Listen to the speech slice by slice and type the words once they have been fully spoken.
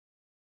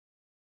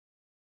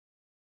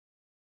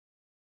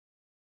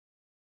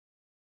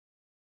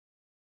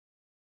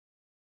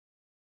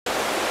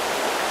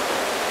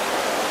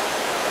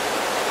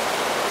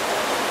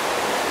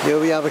Here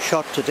we have a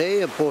shot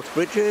today of both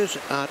bridges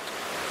at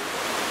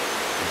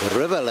the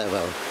river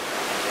level.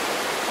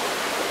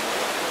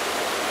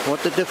 What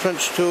the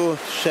difference to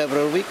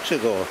several weeks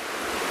ago.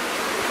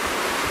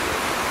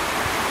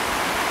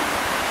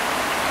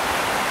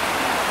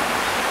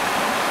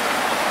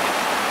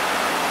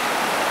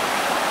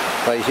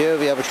 Right here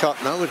we have a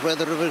shot now is where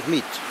the rivers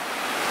meet.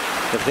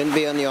 The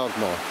Swanee and the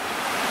Ogmore.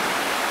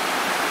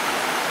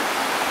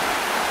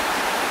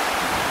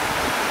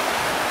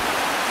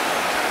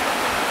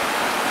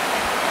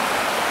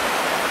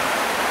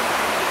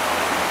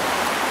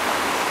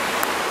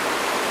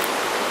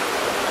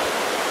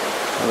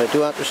 And I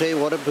do have to say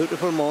what a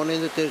beautiful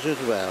morning it is as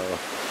well.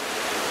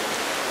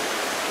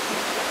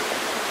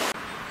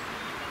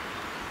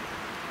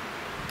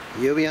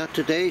 Here we are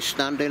today,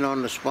 standing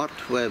on the spot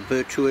where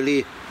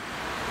virtually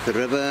the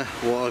river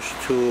was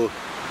to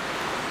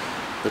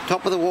the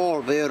top of the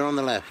wall there on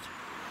the left.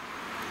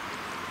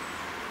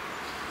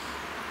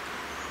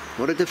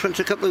 What a difference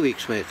a couple of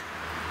weeks made.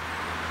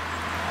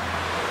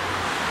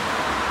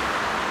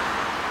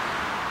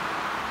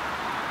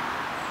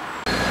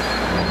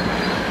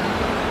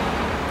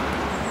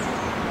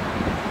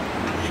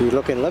 She's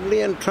looking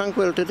lovely and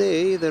tranquil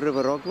today, the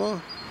River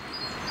Ogmore.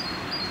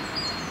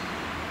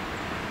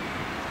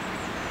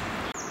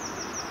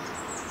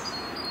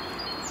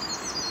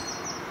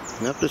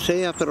 I have to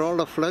say, after all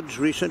the floods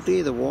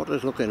recently, the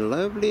water's looking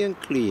lovely and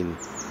clean.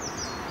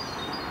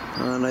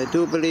 And I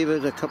do believe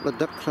there's a couple of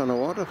ducks on the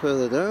water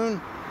further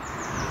down.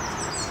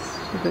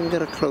 If I can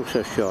get a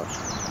closer shot.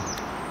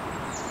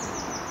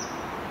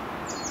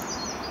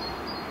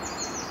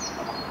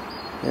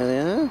 There they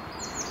are.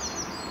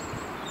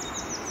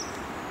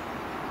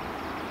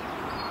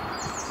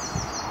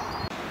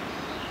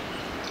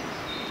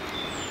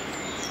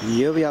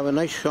 Here we have a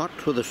nice shot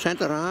through the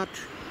centre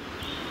arch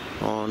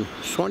on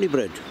Swanee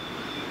Bridge.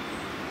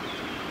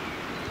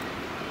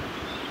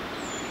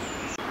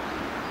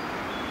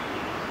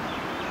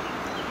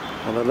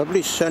 On a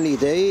lovely sunny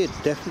day, it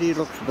definitely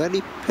looks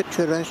very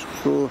picturesque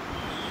through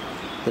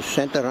the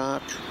centre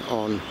arch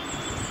on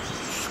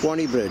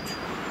Swanee Bridge.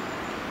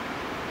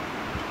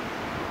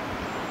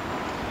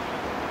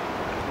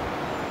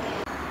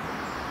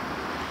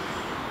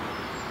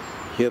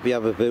 Here we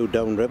have a view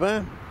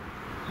downriver.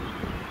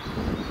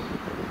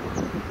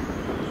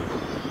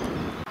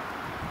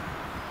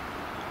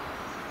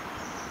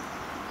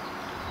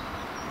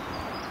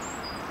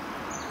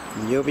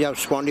 Here we have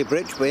Swanee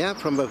Bridge where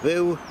from a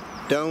view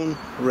down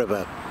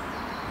river.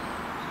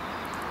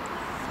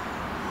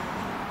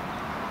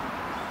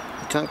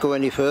 You can't go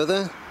any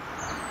further.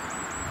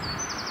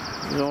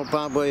 There's all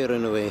barbed wire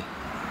in the way.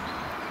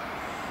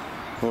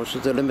 This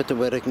is the limit of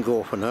where I can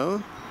go for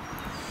now.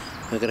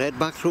 I can head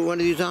back through one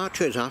of these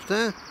arches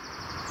after.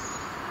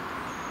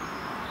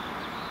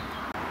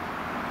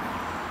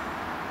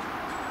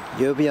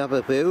 Here we have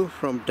a view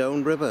from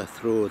downriver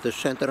through the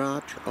centre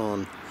arch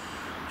on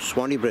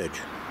Swanee Bridge.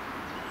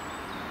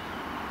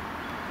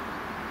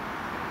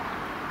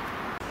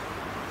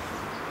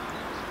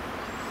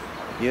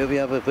 Here we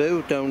have a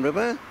view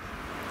downriver,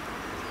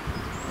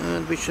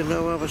 and we should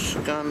now have a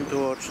scan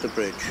towards the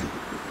bridge.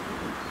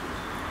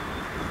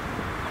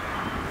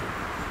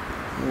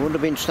 I wouldn't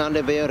have been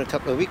standing there a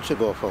couple of weeks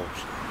ago,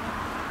 folks.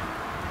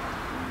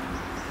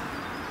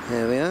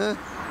 There we are.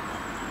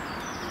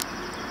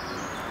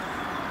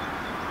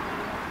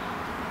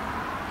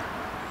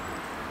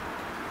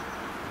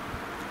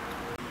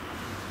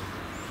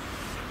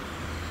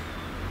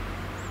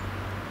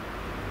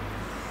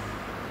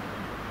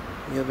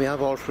 Here we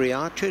have all three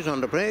arches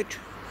on the bridge.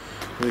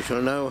 We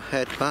shall now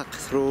head back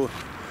through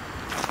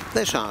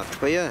this arch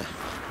here.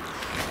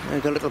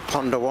 There's a little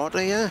pond of water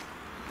here.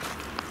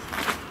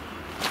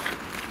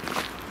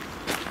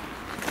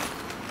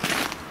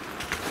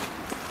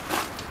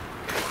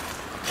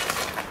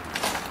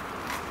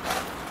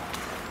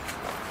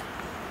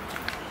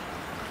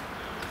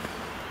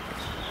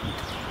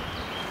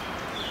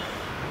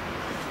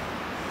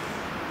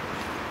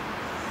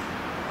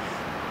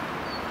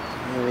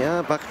 Here we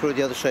are, back through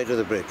the other side of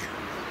the bridge.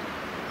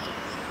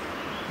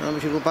 Now we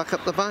should go back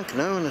up the bank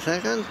now in a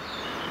second.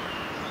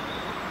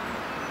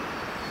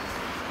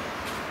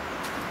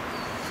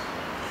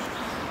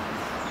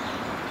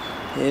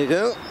 Here you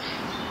go.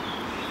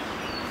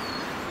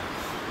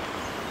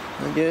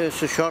 And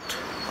here's a shot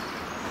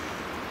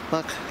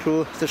back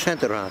through the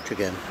centre arch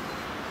again.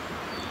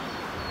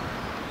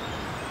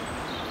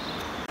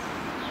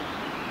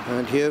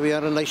 And here we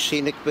are, a nice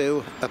scenic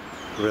view up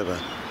river.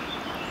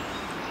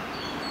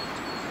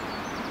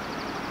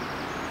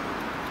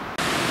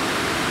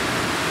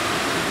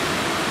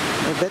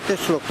 I bet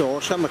this looked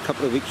awesome a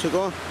couple of weeks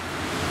ago.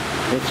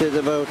 It is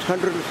about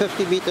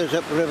 150 metres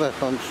upriver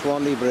from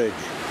Swanee Bridge.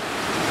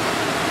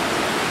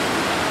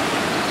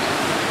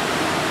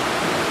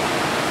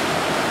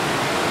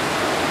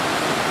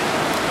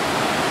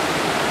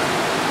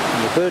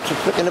 And the birds are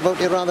flicking about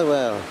here rather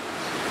well.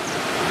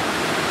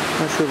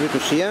 Not sure if you can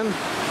see them.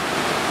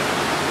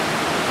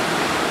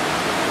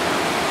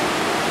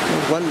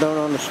 There's one down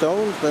on the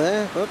stones, but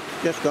there, oops,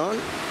 just gone.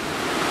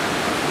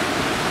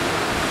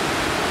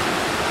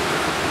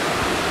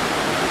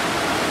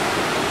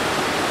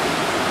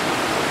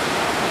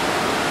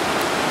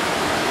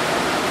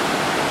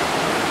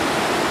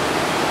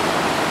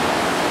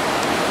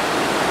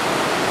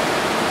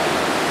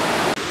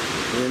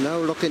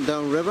 looking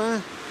down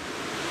river.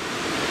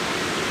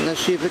 Let's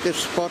see if we can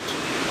spot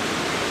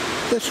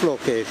this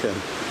location.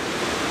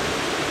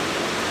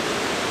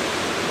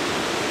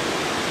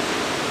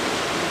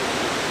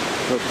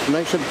 Looks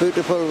nice and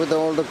beautiful with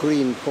all the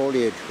green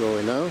foliage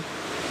growing now.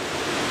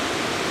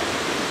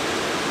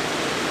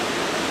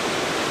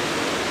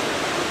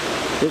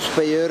 This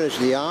by here is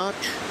the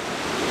arch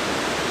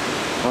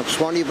on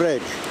Swanee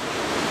Bridge.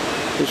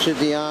 This is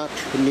the arch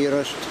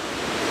nearest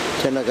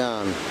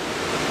Tinnagan.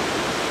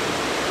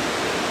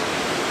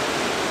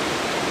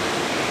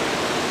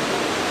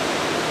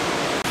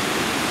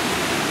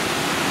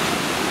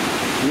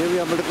 Here we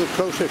have a little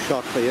closer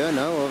shot for you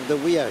now of the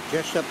weir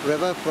just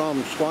upriver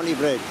from Swanee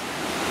Bridge.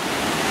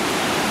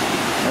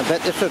 I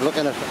bet this was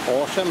looking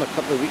awesome a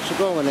couple of weeks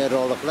ago when they had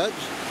all the floods.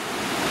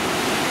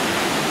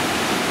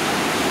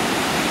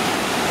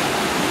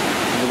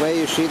 The way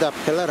you see that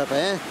pillar up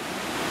there,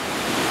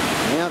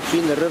 I've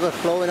seen the river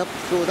flowing up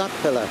through that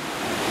pillar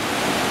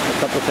a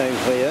couple of times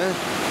for you.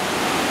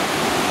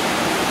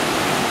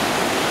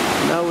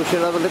 Now we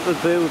shall have a little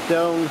view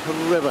down the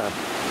river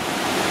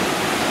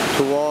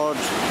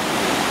towards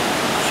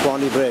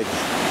Swanee Bridge.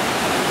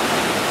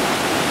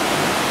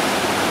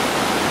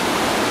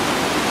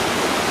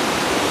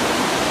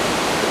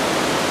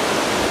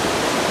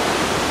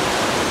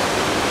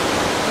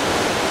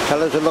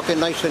 Colours are looking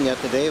nice on you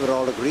today with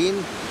all the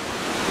green.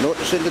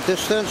 Notice in the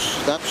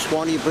distance, that's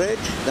Swanee Bridge,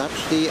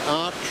 that's the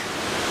arch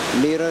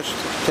nearest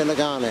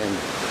Tinnagan end.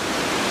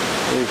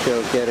 We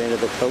shall get in a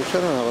bit closer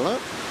and have a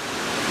look.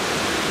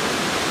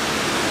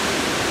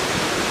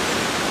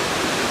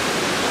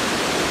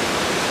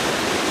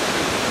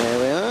 There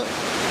we are.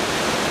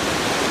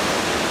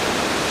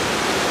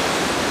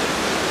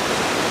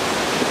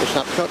 Take a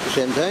snapshot at the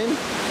same time.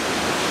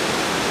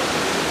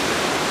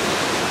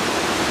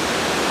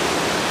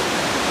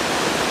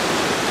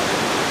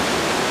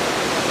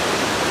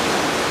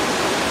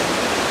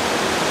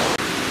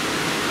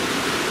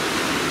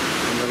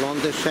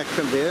 This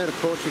section there, of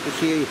course, you can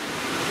see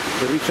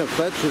the recent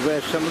floods is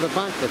where some of the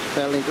bank has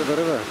fell into the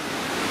river.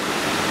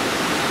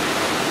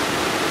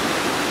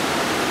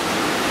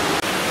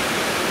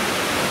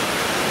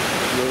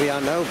 Here we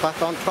are now,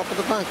 back on top of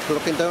the bank,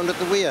 looking down at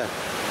the weir.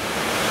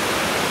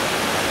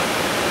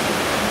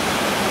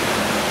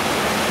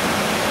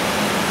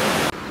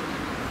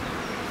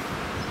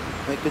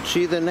 I can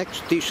see the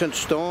next decent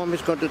storm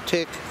is going to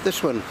take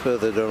this one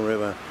further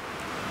downriver.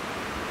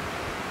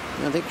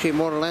 I think she's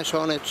more or less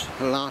on its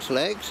last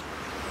legs.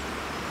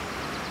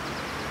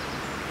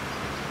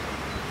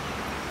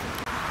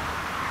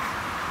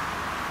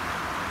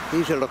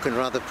 These are looking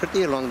rather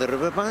pretty along the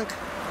riverbank.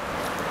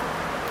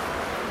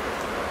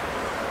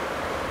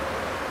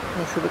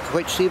 I should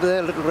quite see there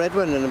a little red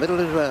one in the middle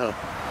as well.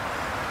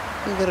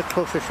 Let me get a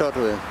closer shot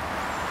of him.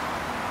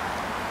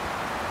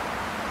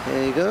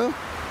 There you go.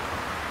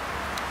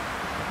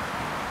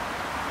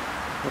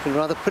 Looking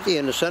rather pretty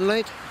in the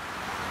sunlight.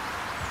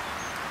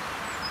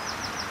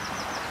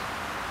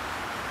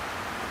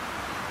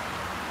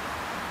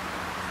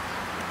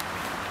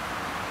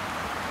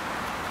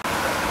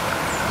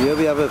 Here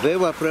we have a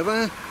view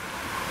upriver.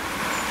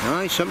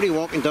 Aye, somebody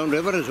walking down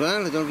river as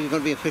well. I don't know if he's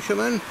going to be a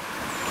fisherman.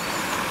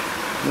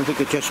 I don't think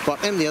we could just spot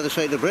him the other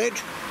side of the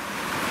bridge.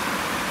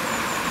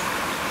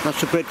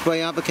 That's the bridge by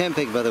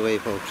Aberkenfig, by the way,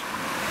 folks.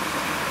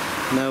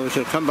 Now we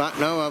shall come back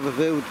now, have a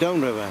view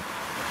downriver.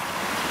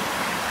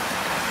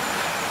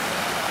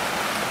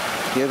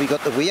 Here we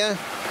got the weir.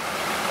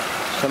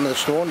 Some of the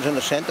stones in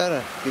the centre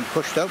have been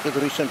pushed out with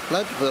the recent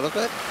floods, by the look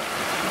at it.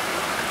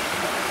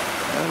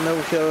 And now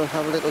we shall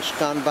have a little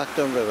scan back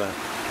downriver.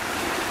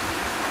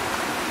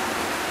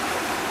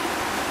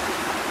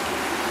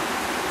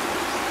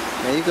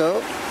 There you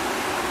go.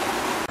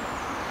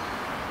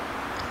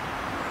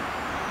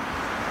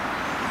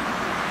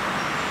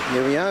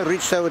 Here we are,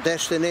 reached our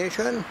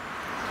destination.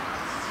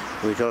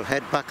 We shall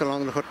head back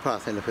along the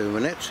footpath in a few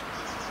minutes.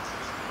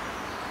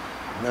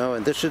 Now,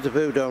 and this is the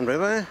view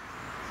downriver.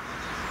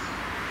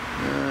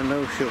 And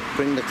now she'll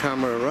bring the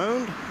camera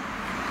around.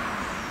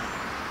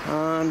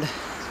 And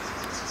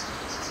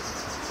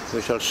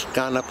we shall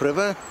scan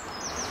upriver,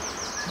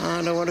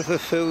 and I wonder if a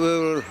few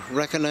will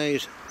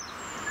recognise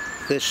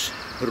this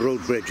road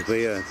bridge by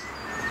here.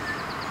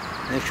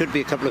 There should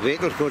be a couple of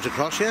vehicles goes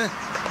across here.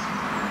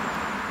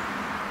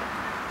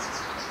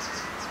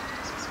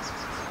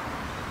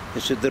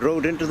 This is the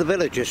road into the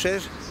village, it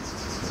says,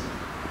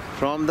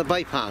 from the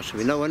bypass.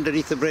 We're now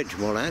underneath the bridge,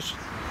 more or less.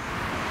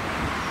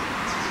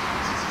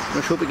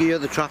 Let's hope we can hear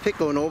the traffic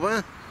going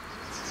over.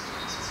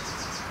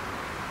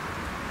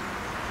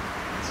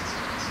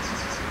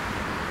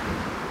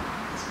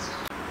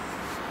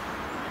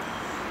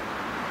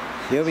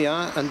 Here we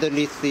are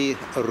underneath the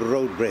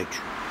road bridge.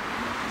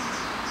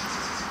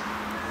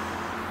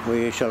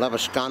 We shall have a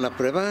scan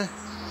upriver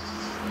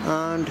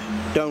and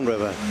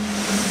downriver.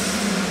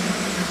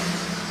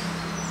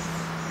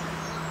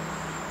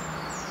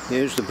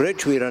 Here's the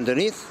bridge we're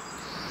underneath.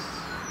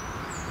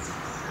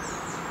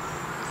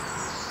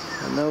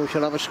 And now we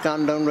shall have a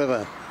scan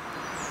downriver.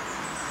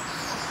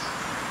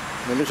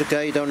 And there's a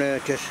guy down there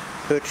just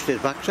perched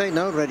his backside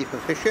now, ready for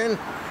fishing.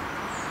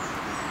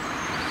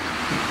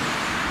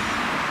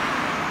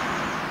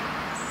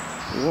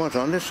 He was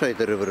on this side of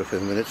the river a few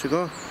minutes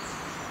ago.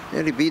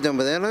 Nearly be down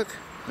by there, look.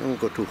 I won't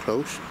go too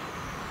close.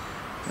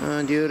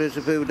 And here is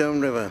the view down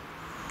river.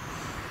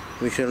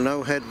 We shall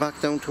now head back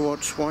down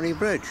towards Swanee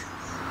Bridge.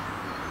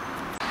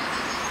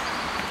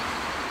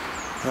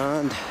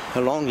 And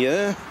along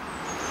here,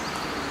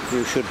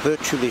 you should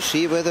virtually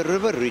see where the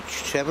river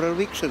reached several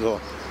weeks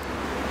ago.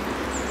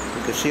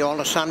 You can see all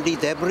the sandy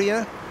debris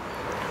here.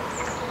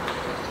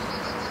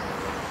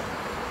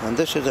 And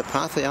this is a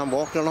path I have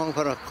walked along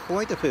for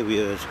quite a few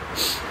years.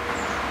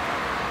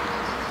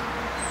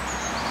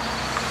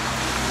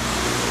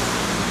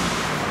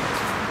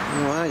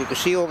 Well, you can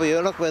see over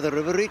here, look where the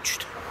river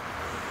reached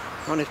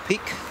on its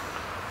peak.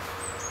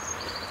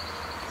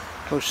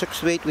 About 6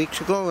 to 8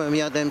 weeks ago when we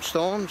had them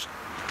storms.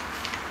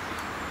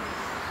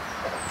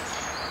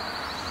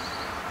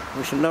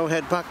 We shall now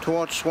head back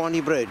towards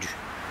Swanee Bridge.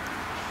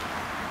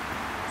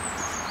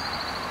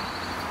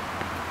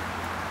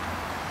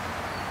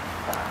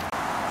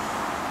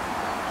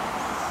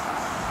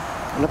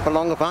 And up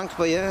along the bank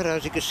by here,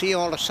 as you can see,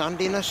 all the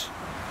sandiness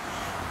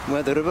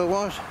where the river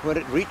was, where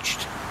it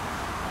reached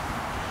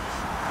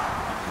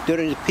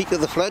during the peak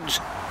of the floods.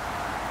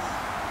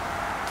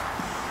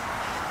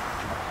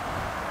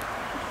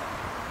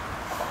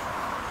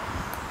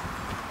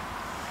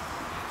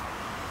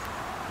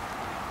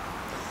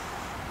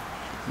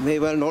 You may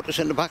well notice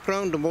in the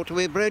background the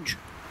motorway bridge.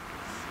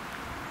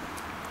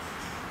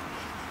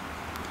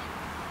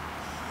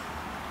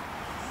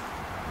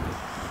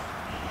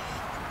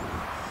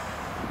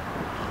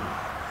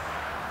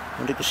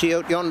 And you can see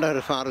out yonder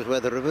as far as where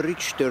the river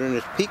reached during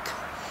its peak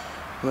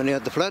when they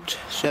had the floods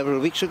several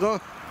weeks ago.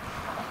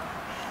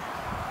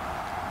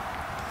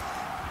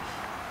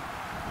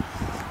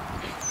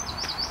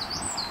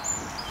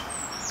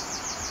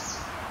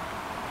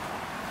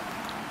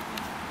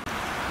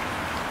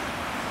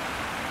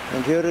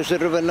 And here is the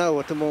river now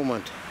at the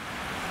moment.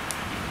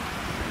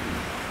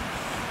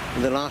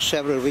 In the last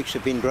several weeks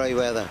have been dry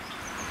weather.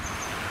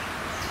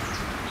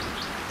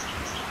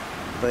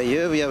 By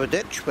here we have a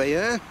ditch, by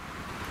here.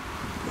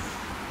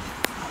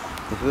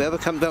 If we ever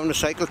come down the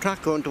cycle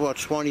track going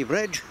towards Swanee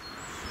Bridge,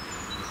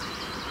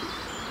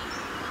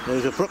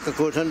 there's a brook that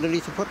goes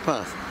underneath the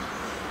footpath.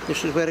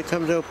 This is where it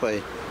comes out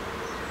by.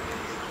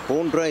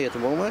 Bone dry at the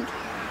moment.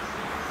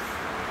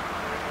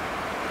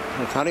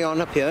 We'll carry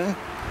on up here.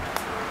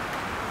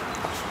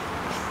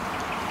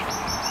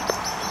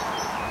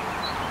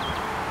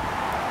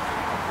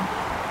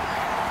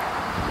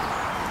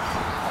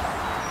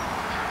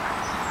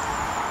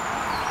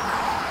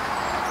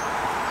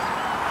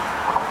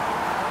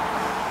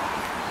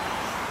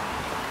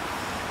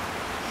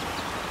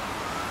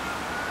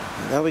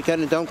 Now we're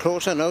getting down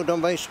closer now,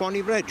 down by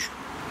Swanee Bridge.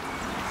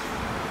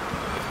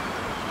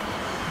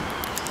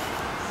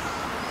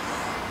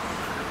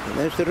 And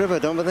there's the river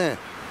down by there.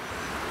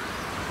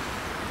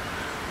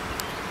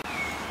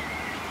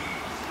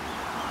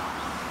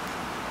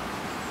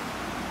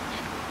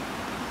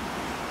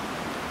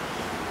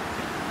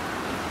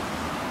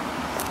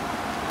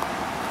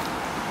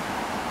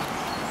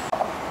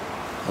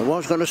 I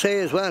was going to say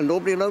as well,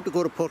 nobody allowed to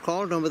go to Port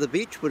Hall down by the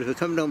beach, but if you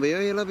come down by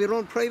here, you'll have your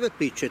own private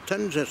beach. There's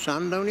tons of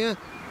sand down here.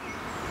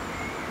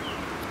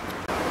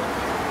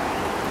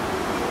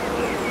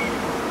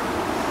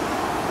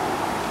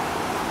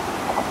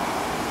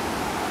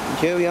 And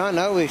here we are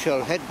now, we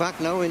shall head back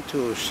now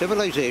into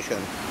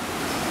civilization.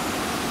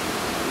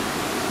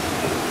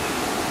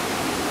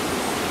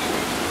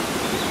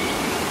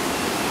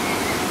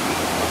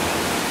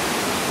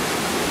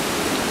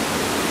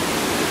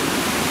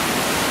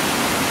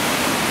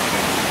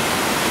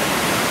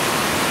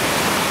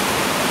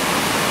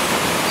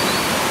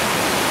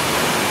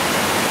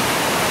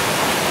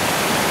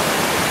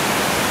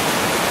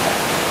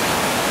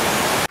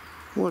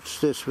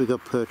 What's this we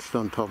got perched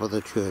on top of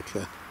the church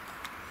here?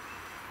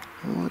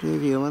 What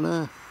is he on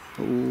there?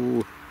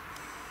 Ooh.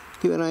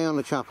 Keep an eye on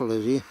the chapel,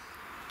 is he?